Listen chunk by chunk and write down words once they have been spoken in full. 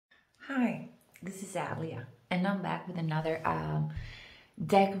Hi, this is Alia, and I'm back with another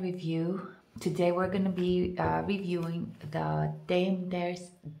deck review. Today we're going to be reviewing the Dame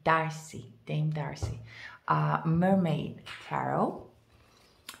Darcy Mermaid Tarot.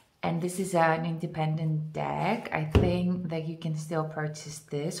 And this is an independent deck. I think that you can still purchase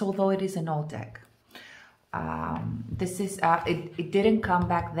this, although it is an old deck. This is, it didn't come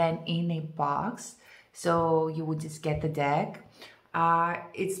back then in a box, so you would just get the deck.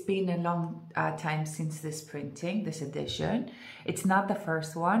 It's been a long time since this printing, this edition. It's not the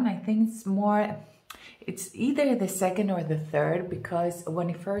first one. I think it's either the second or the third, because when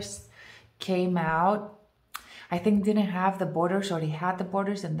it first came out, I think didn't have the borders, or it had the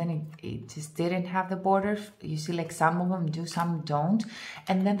borders and then it just didn't have the borders. You see, like some of them do, some don't.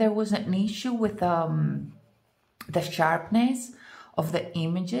 And then there was an issue with the sharpness of the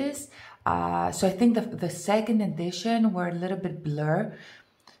images. So I think the second edition were a little bit blur.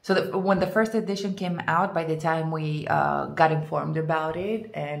 So when the first edition came out, by the time we got informed about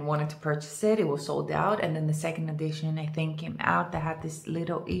it and wanted to purchase it, it was sold out. And then the second edition, I think, came out that had this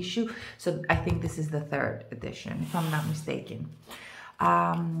little issue. So I think this is the third edition, if I'm not mistaken.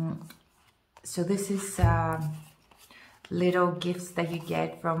 So this is little gifts that you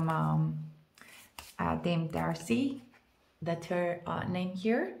get from Dame Darcy. That's her name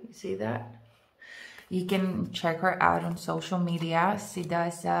here. You see that? You can check her out on social media. She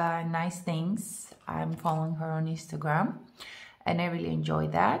does nice things. I'm following her on Instagram, and I really enjoy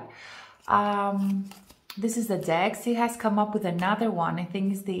that. This is the deck. She has come up with another one. I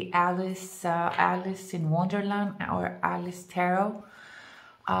think it's the Alice in Wonderland or Alice Tarot.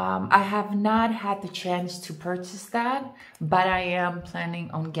 I have not had the chance to purchase that, but I am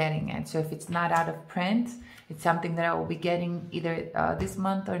planning on getting it. So if it's not out of print, it's something that I will be getting either this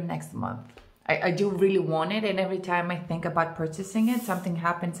month or next month. I do really want it, and every time I think about purchasing it, something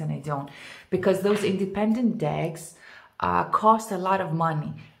happens and I don't. Because those independent decks cost a lot of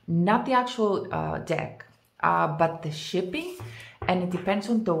money. Not the actual deck, but the shipping. And it depends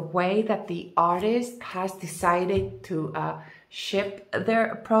on the way that the artist has decided to ship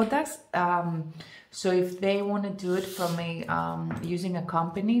their products. So if they want to do it from using a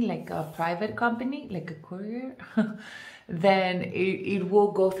company, like a private company, like a courier, then it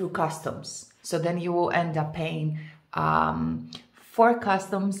will go through customs. So then you will end up paying for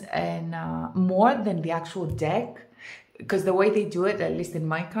customs and more than the actual deck. Because the way they do it, at least in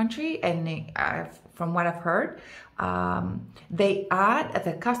my country, and from what I've heard, they add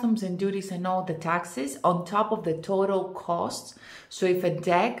the customs and duties and all the taxes on top of the total cost. So if a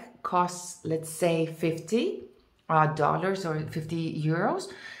deck costs, let's say, $50 or 50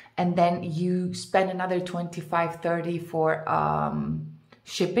 euros, and then you spend another 25, 30 for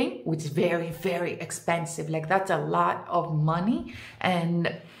shipping, which is very, very expensive. Like, that's a lot of money,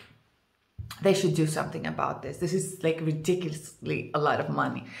 and they should do something about this. This is like ridiculously a lot of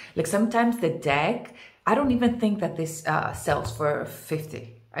money. Like, sometimes the deck, I don't even think that this sells for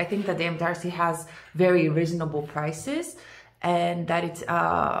 50. I think that Dame Darcy has very reasonable prices, and that it's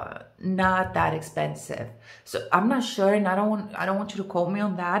not that expensive. So I'm not sure, and I don't want you to quote me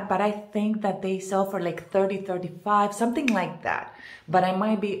on that, but I think that they sell for like 30, 35, something like that. But I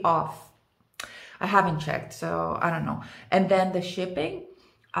might be off. I haven't checked, so I don't know. And then the shipping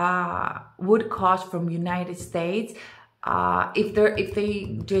would cost from United States. If they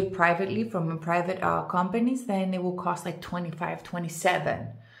do it privately from private companies, then it will cost like 25, 27.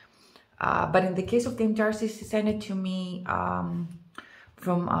 But in the case of Dame Darcy, she sent it to me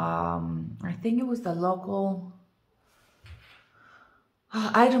from, I think it was the local,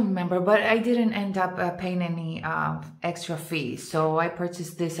 I don't remember, but I didn't end up paying any extra fees. So I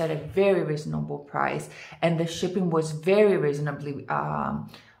purchased this at a very reasonable price, and the shipping was very reasonably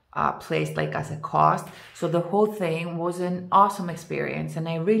placed, like as a cost. So the whole thing was an awesome experience, and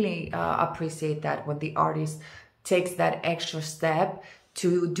I really appreciate that when the artist takes that extra step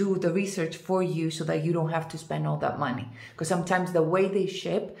to do the research for you so that you don't have to spend all that money. Because sometimes the way they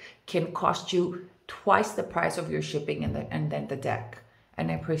ship can cost you twice the price of your shipping and then the deck. And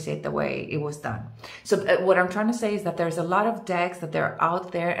I appreciate the way it was done. So what I'm trying to say is that there's a lot of decks that they're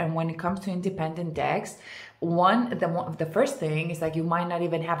out there, and when it comes to independent decks, the first thing is that you might not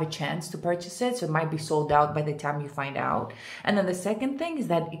even have a chance to purchase it, so it might be sold out by the time you find out. And then the second thing is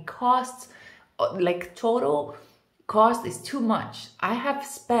that it costs, like, total cost is too much. I have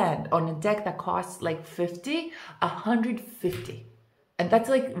spent on a deck that costs like 50, 150, and that's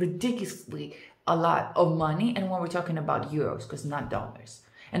like ridiculously a lot of money. And when we're talking about euros, because not dollars.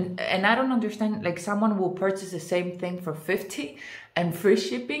 And I don't understand, like, someone will purchase the same thing for 50 and free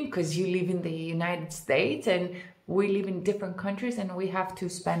shipping because you live in the United States, and we live in different countries and we have to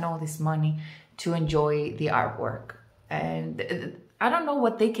spend all this money to enjoy the artwork. And I don't know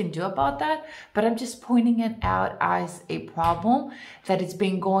what they can do about that, but I'm just pointing it out as a problem that it's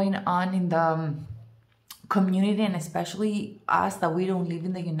been going on in the community, and especially us that we don't live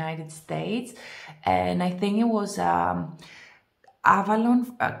in the United States. And I think it was Avalon,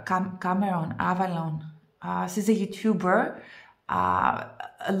 Cameron Avalon. She's a YouTuber.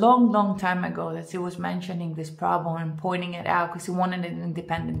 A long time ago that she was mentioning this problem and pointing it out because she wanted an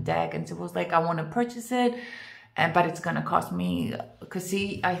independent deck, and she was like, I want to purchase it, but it's gonna cost me, because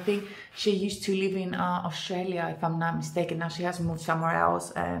I think she used to live in Australia, if I'm not mistaken. Now she has moved somewhere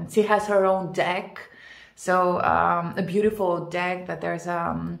else, and she has her own deck. So a beautiful deck that there's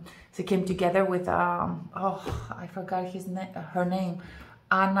she came together with oh, I forgot her name,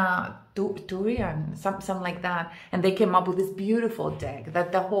 Anna Turian, something like that, and they came up with this beautiful deck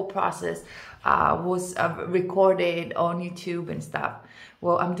that the whole process was recorded on YouTube and stuff.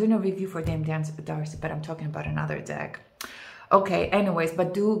 Well, I'm doing a review for Dame Darcy, but I'm talking about another deck. Okay, anyways,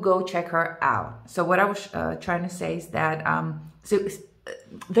 but do go check her out. So what I was trying to say is that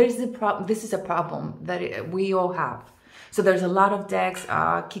there's a problem. This is a problem that we all have. So there's a lot of decks,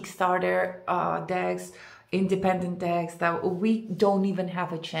 Kickstarter decks, independent decks that we don't even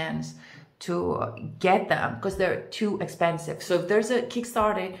have a chance to get them because they're too expensive. So if there's a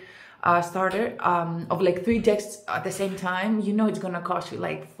Kickstarter starter of like 3 decks at the same time, you know it's gonna cost you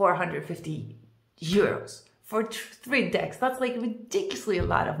like 450 euros for 3 decks. That's like ridiculously a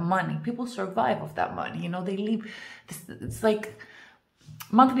lot of money. People survive off that money, you know, they leave, it's like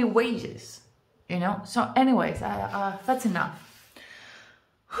monthly wages, you know. So anyways, that's enough.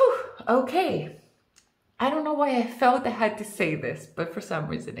 Whew, okay. I don't know why I felt I had to say this, but for some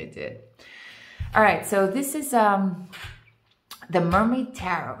reason I did. All right, so this is the Mermaid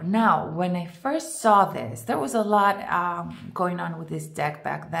Tarot. Now, when I first saw this, there was a lot going on with this deck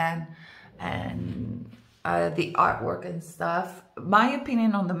back then, and the artwork and stuff. My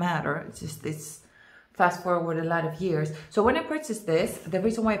opinion on the matter, it's just this fast forward a lot of years. So when I purchased this, the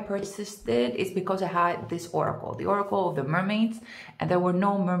reason why I purchased it is because I had this oracle, the Oracle of the Mermaids, and there were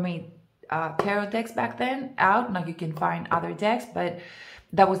no mermaid tarot decks back then out. Now you can find other decks, but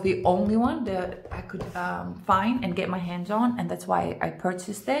that was the only one that I could find and get my hands on, and that's why I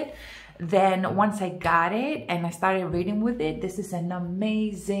purchased it. Then once I got it and I started reading with it, this is an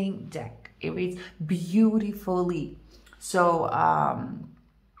amazing deck. It reads beautifully. So I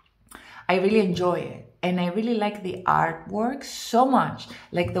really enjoy it, and I really like the artwork so much.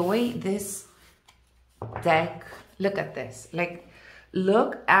 Like the way this deck, look at this, like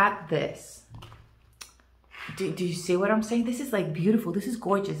look at this. Do you see what I'm saying? This is like beautiful. This is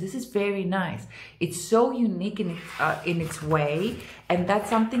gorgeous. This is very nice. It's so unique in its way, and that's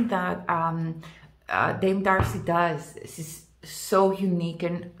something that Dame Darcy does. She's so unique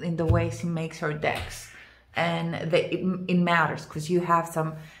in the way she makes her decks, and it matters because you have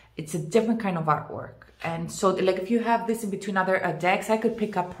some. It's a different kind of artwork, and so like if you have this in between other decks, I could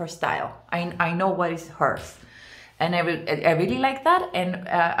pick up her style. I know what is hers. And I really like that. And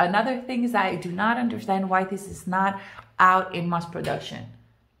another thing is I do not understand why this is not out in mass production.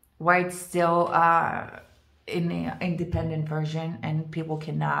 Why it's still in the independent version and people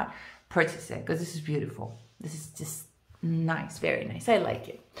cannot purchase it. Because this is beautiful. This is just nice. Very nice. I like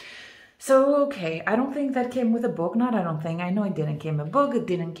it. So, okay. I don't think that came with a book. Not I don't think. I know it didn't came with a book. It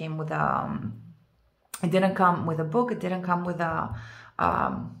didn't came with it didn't come with a book. It didn't come with a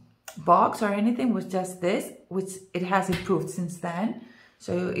box or anything. It was just this, which it has improved since then.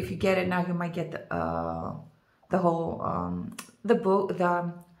 So if you get it now, you might get the whole the book,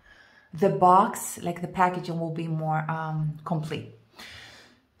 the box, like the packaging will be more complete.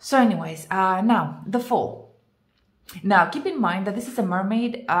 So anyways, now the full. Now keep in mind that this is a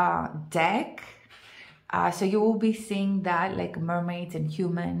mermaid deck, so you will be seeing that like mermaids and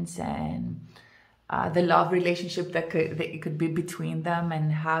humans and the love relationship that it could be between them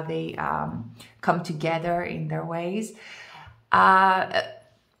and how they come together in their ways. But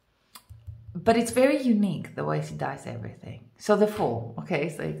it's very unique the way she does everything. So the Fool, okay,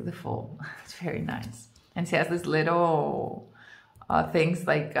 it's like the Fool. It's very nice. And she has this little things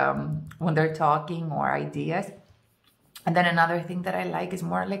like when they're talking or ideas. And then another thing that I like is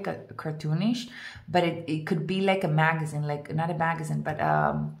more like a cartoonish, but it could be like a magazine, like not a magazine, but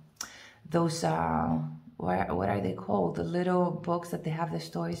those what are they called, the little books that they have the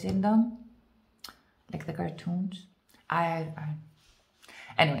stories in them, like the cartoons.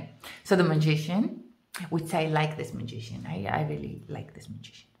 Anyway, so the Magician, which I like this Magician. I really like this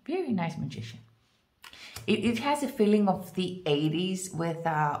Magician. Very nice Magician. It has a feeling of the 80s with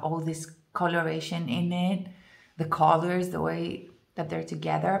all this coloration in it, the colors, the way that they're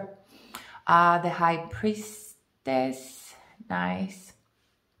together. The High Priestess, nice.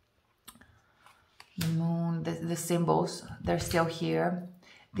 The Moon, the symbols, they're still here.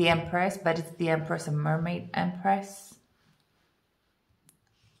 The Empress, but it's the Empress and Mermaid Empress.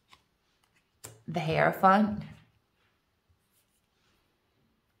 The Hierophant.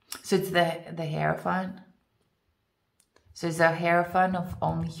 So it's the Hierophant. So is a Hierophant of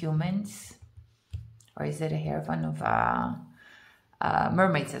only humans? Or is it a Hierophant of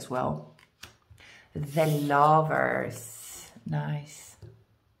mermaids as well? The Lovers. Nice.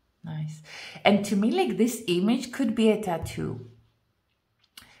 Nice. And to me, like, this image could be a tattoo.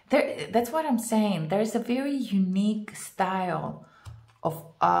 That's what I'm saying. There's a very unique style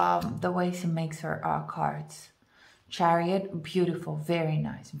of the way she makes her cards. Chariot, beautiful, very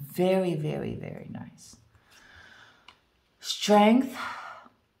nice. Very, very, very nice. Strength,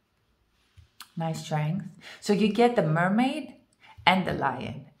 nice strength. So you get the mermaid and the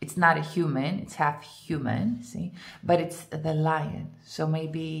lion. It's not a human, it's half human, see? But it's the lion. So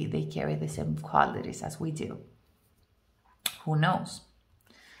maybe they carry the same qualities as we do. Who knows?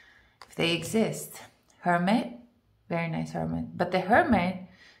 If they exist. Hermit, very nice hermit. But the hermit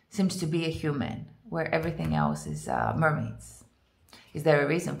seems to be a human, where everything else is mermaids. Is there a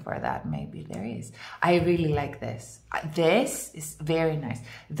reason for that? Maybe there is. I really like this. This is very nice.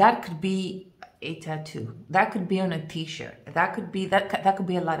 That could be a tattoo. That could be on a t-shirt. That could be that could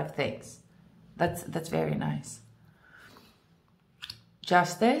be a lot of things. That's very nice.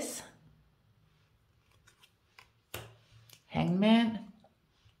 Justice. Hangman.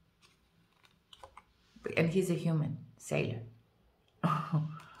 And he's a human sailor.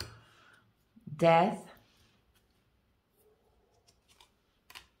 Death.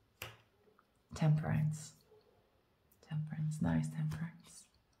 Temperance. Temperance, nice temperance.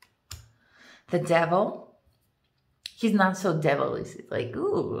 The Devil. He's not so devilish. It's like,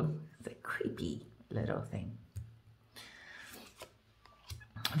 ooh, it's a creepy little thing.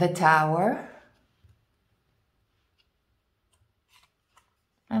 The Tower.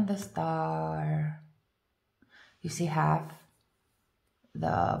 And the Star. You see half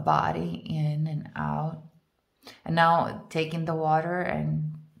the body in and out. And now taking the water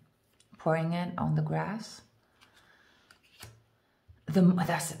and pouring it on the grass.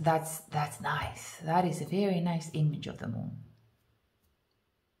 That's nice. That is a very nice image of the moon.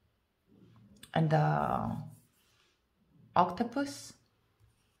 And the octopus.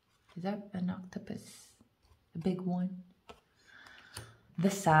 Is that an octopus? A big one. The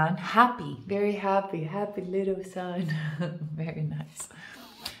sun, happy, very happy, happy little sun. Very nice.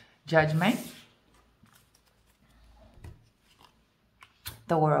 Judgment.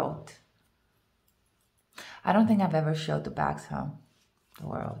 The World. I don't think I've ever showed the bags, huh? The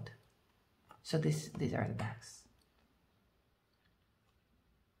World. So these are the bags.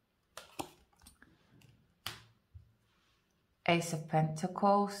 Ace of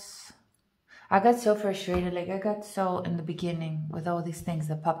Pentacles. I got so frustrated, like I got so in the beginning with all these things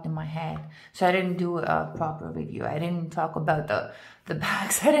that popped in my head. So I didn't do a proper review. I didn't talk about the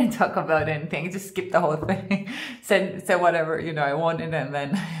bags. I didn't talk about anything. I just skipped the whole thing. said whatever, you know, I wanted and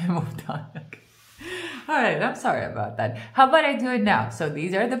then I moved on. Okay. All right, I'm sorry about that. How about I do it now? So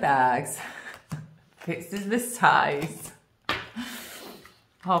these are the bags. This is the size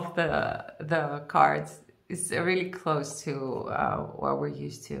of the cards. It's really close to what we're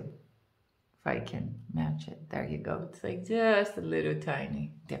used to. If I can match it. There you go. It's like just a little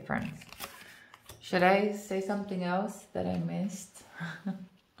tiny difference. Should I say something else that I missed?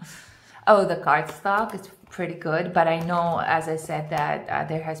 Oh, the cardstock is pretty good, but I know, as I said, that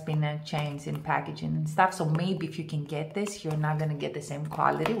there has been a change in packaging and stuff. So maybe if you can get this, you're not going to get the same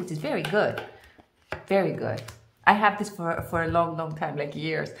quality, which is very good. Very good. I have this for a long, long time, like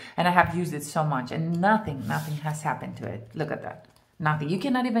years, and I have used it so much, and nothing has happened to it. Look at that. Nothing. You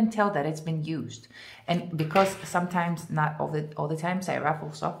cannot even tell that it's been used. And because sometimes, not all the times, I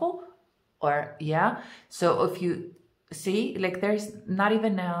shuffle, or yeah. So if you see, like there's not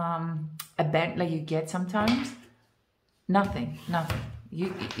even a bend like you get sometimes. Nothing.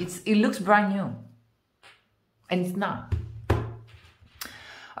 It looks brand new, and it's not.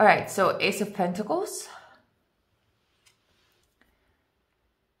 All right. So Ace of Pentacles.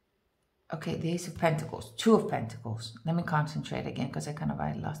 Okay, the Ace of Pentacles, Two of Pentacles. Let me concentrate again because I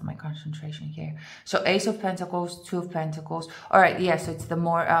lost my concentration here. So Ace of Pentacles, Two of Pentacles. All right, yeah, so it's the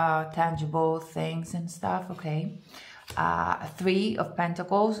more tangible things and stuff, okay. Three of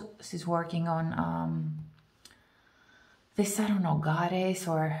Pentacles. She's working on this, I don't know, goddess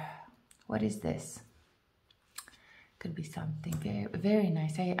or what is this? Could be something very, very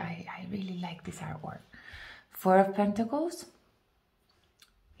nice. I really like this artwork. Four of Pentacles.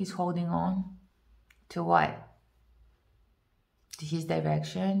 He's holding on to what? To his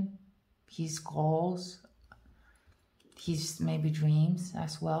direction, his goals, his maybe dreams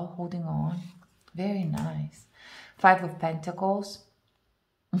as well, holding on. Very nice. Five of Pentacles.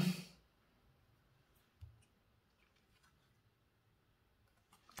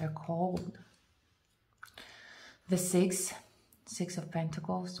 They're cold. The Six of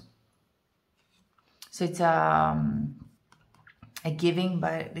Pentacles. So it's a giving,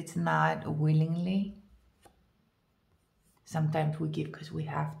 but it's not willingly. Sometimes we give because we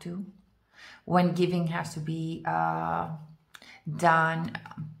have to. When giving has to be done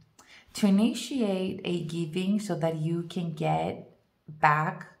to initiate a giving so that you can get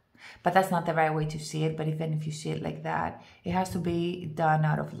back. But that's not the right way to see it. But even if you see it like that, it has to be done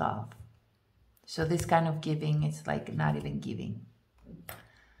out of love. So this kind of giving is like not even giving.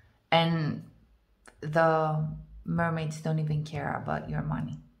 And the mermaids don't even care about your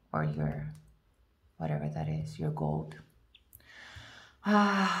money or your whatever that is, your gold.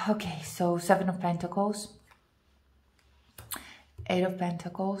 Okay, so Seven of Pentacles, Eight of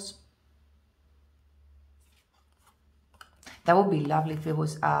Pentacles. That would be lovely if it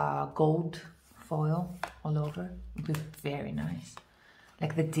was gold foil all over. It would be very nice.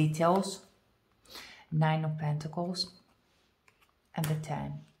 Like the details. Nine of Pentacles and the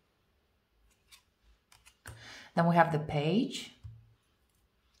 10. Then we have the Page.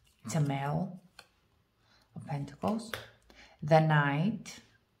 It's a male of Pentacles. The Knight.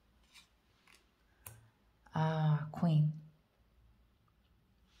 Queen.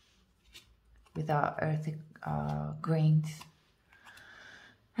 With our earthy greens.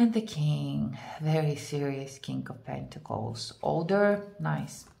 And the King. Very serious King of Pentacles. Older.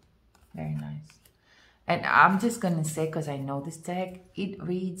 Nice. Very nice. And I'm just going to say, because I know this deck, it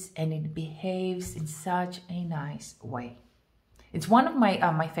reads and it behaves in such a nice way. It's one of my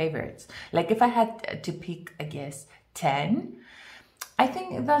my favorites. Like if I had to pick, I guess, 10, I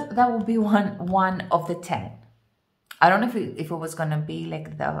think that would be one of the 10. I don't know if it was going to be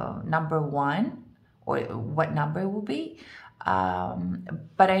like the number 1 or what number it will be.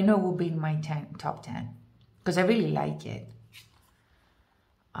 But I know it will be in my top 10 because I really like it.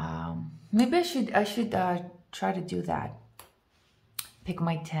 Maybe I should try to do that. Pick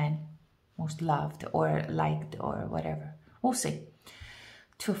my 10 most loved or liked or whatever. We'll see.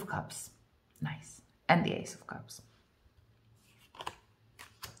 Two of Cups. Nice. And the Ace of Cups.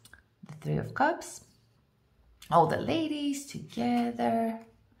 The Three of Cups. All the ladies together.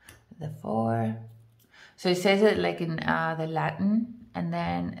 The 4. So it says it like in the Latin. And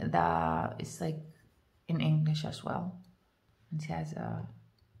then it's like in English as well. It has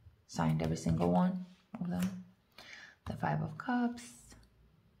signed every single one of them. The Five of Cups.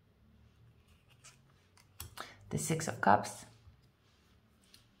 The Six of Cups.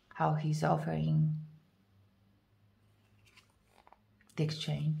 How he's offering the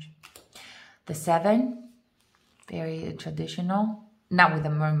exchange. The 7. Very traditional. Not with a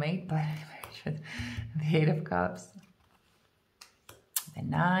mermaid, but the 8 of Cups. The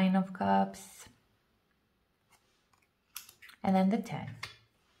 9 of Cups. And then the 10.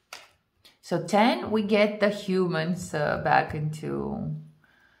 So 10, we get the humans back into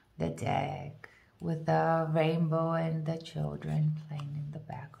the deck with the rainbow and the children playing in the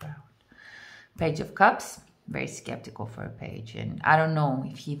background. Page of Cups, very skeptical for a page. And I don't know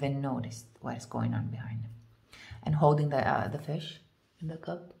if he even noticed what is going on behind him. And holding the fish in the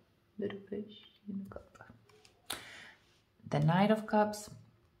cup, little fish in the cup. The Knight of Cups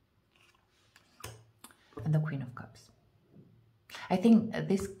and the Queen of Cups. I think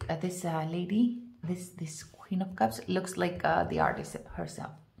this lady, this Queen of Cups looks like the artist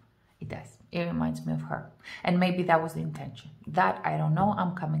herself. It does. It reminds me of her. And maybe that was the intention. That, I don't know.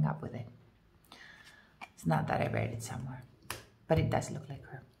 I'm coming up with it. It's not that I read it somewhere. But it does look like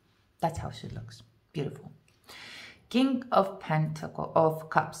her. That's how she looks. Beautiful. King of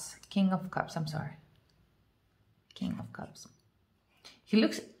Cups. King of Cups, I'm sorry. King of Cups. He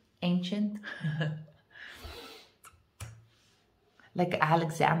looks ancient. Like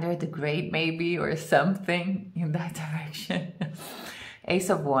Alexander the Great, maybe, or something in that direction. Ace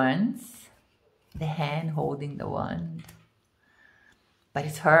of Wands. The hand holding the wand. But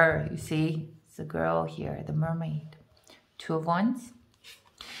it's her, you see. It's the girl here, the mermaid. Two of Wands.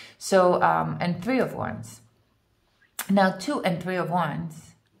 So, and Three of Wands. Now, 2 and 3 of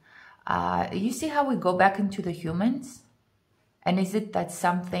Wands. You see how we go back into the humans? And is it that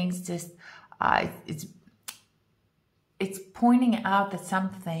some things just, it's pointing out that some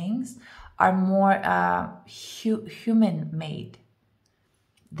things are more human-made.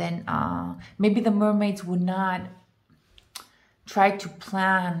 then maybe the mermaids would not try to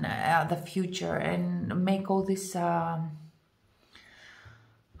plan the future and make all this, have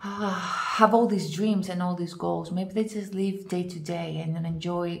all these dreams and all these goals. Maybe they just live day to day and then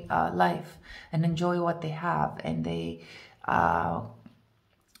enjoy life and enjoy what they have, and they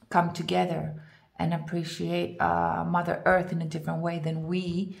come together and appreciate Mother Earth in a different way than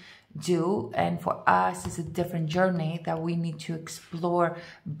we do. And for us, it's a different journey that we need to explore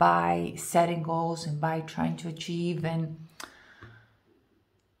by setting goals and by trying to achieve. And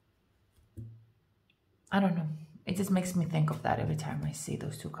I don't know, it just makes me think of that every time I see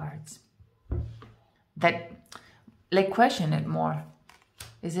those two cards. That, like, question it more.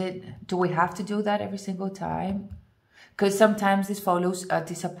 Do we have to do that every single time? Because sometimes this follows a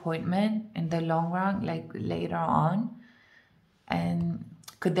disappointment in the long run, like later on. And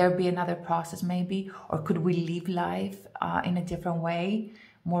could there be another process maybe? Or could we live life in a different way,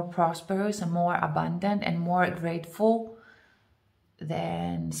 more prosperous and more abundant and more grateful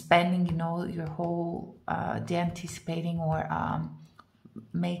than spending, you know, your whole day anticipating or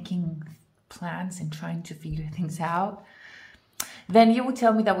making plans and trying to figure things out? Then you would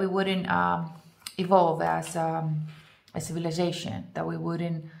tell me that we wouldn't evolve as a civilization, that we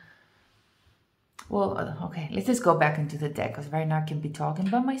wouldn't. Well, okay, let's just go back into the deck, because right now I can be talking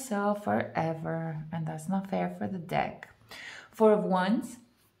by myself forever, and that's not fair for the deck. Four of Wands,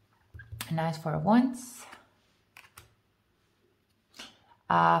 a nice Four of Wands.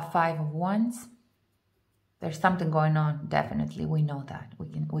 Five of Wands. There's something going on, definitely. We know that.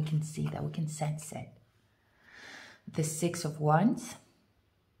 We can see that. We can sense it. The Six of Wands.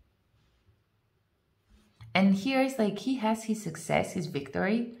 And here is like he has his success, his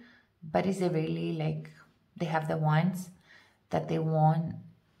victory, but is it really like they have the wands that they want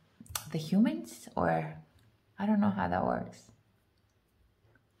the humans? Or I don't know how that works.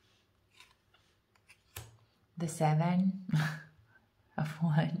 The Seven of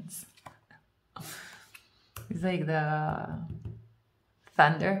Wands. It's like the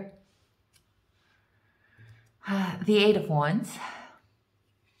thunder. The Eight of Wands.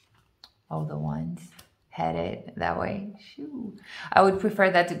 All the wands headed that way. Shoo. I would prefer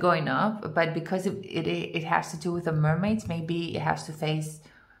that to going up, but because it has to do with the mermaids, maybe it has to face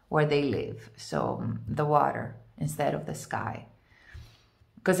where they live. So the water instead of the sky.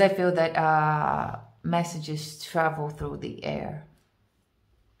 Because I feel that messages travel through the air.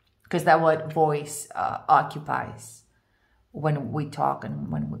 Because that's what voice occupies when we talk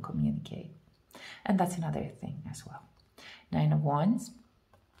and when we communicate. And that's another thing as well. Nine of Wands.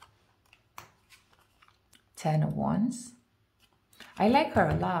 10 of Wands. I like her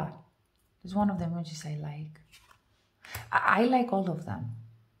a lot. It's one of the images I like. I like all of them.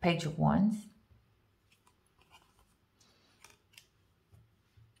 Page of Wands.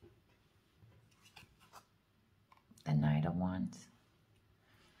 The Knight of Wands.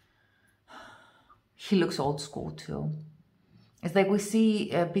 He looks old school too. It's like we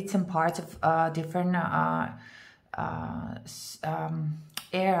see bits and parts of different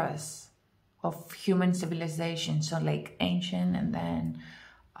eras of human civilization. So like ancient, and then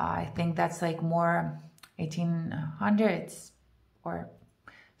I think that's like more 1800s or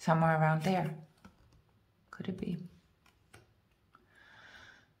somewhere around there. Could it be?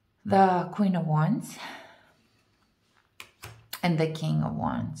 The Queen of Wands and the King of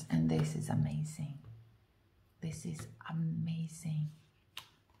Wands. And this is amazing. This is amazing.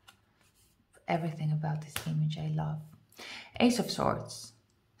 Everything about this image I love. Ace of Swords.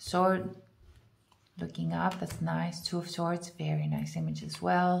 Sword looking up, that's nice. Two of Swords, very nice image as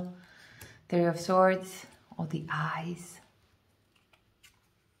well. Three of Swords, all the eyes.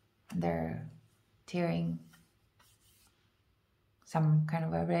 They're tearing some kind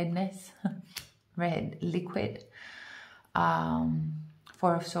of a redness, red liquid.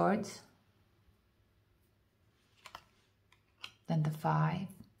 Four of Swords. Then the Five.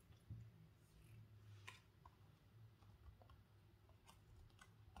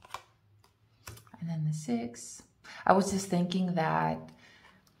 And then the Six. I was just thinking that,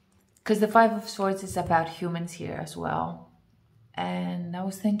 because the Five of Swords is about humans here as well. And I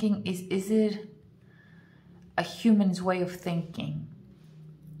was thinking, is it a human's way of thinking?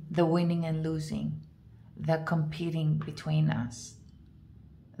 The winning and losing, the competing between us,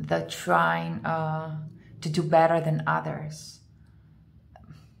 the trying to do better than others.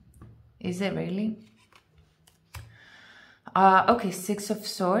 Is it really? Okay, Six of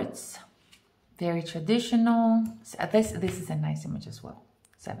Swords. Very traditional. This is a nice image as well.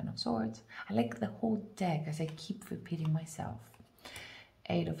 Seven of Swords. I like the whole deck as I keep repeating myself.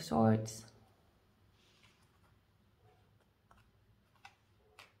 Eight of Swords.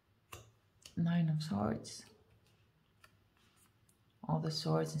 Nine of Swords. All the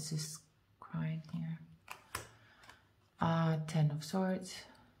swords is just crying here. Ten of Swords.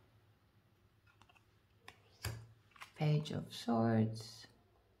 Page of Swords.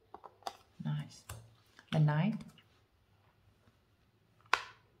 Nice. The Knight.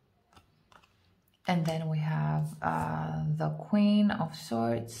 And then we have the Queen of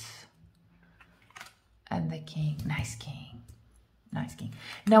Swords and the King. Nice King. Nice King.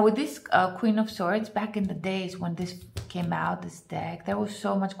 Now with this Queen of Swords, back in the days when this came out, this deck, there was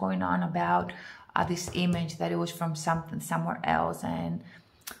so much going on about this image that it was from somewhere else, and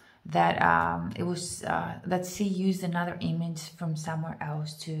that it was that she used another image from somewhere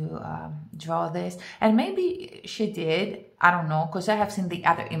else to draw this. And maybe she did, I don't know, because I have seen the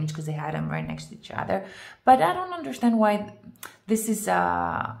other image because they had them right next to each other. But I don't understand why this is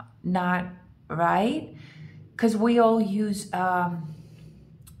not right, because we all use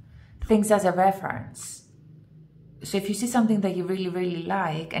things as a reference. So if you see something that you really, really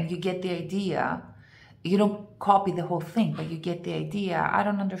like and you get the idea, you don't copy the whole thing, but you get the idea. I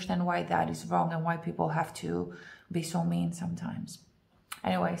don't understand why that is wrong and why people have to be so mean sometimes.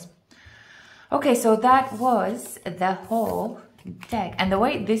 Anyways, okay, so that was the whole deck. And the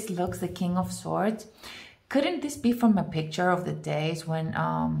way this looks, the King of Swords, couldn't this be from a picture of the days when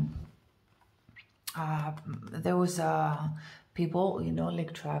there was people, you know,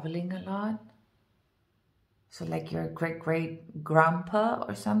 like traveling a lot? So like your great-great-grandpa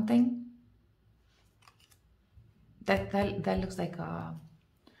or something? That looks like a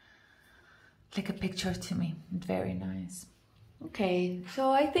picture to me. Very nice. Okay,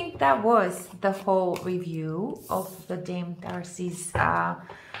 so I think that was the whole review of the Dame Darcy's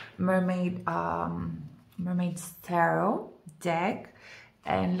Mermaid's Tarot deck.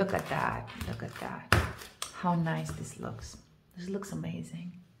 And look at that. Look at that. How nice this looks. This looks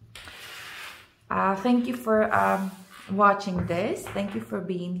amazing. Thank you for watching this. Thank you for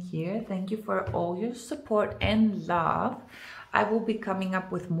being here. Thank you for all your support and love. I will be coming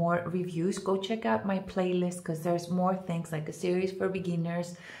up with more reviews. Go check out my playlist because there's more things, like a series for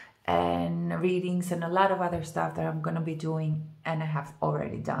beginners and readings and a lot of other stuff that I'm going to be doing and I have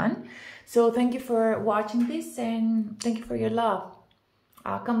already done. So thank you for watching this and thank you for your love.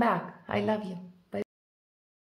 Come back. I love you.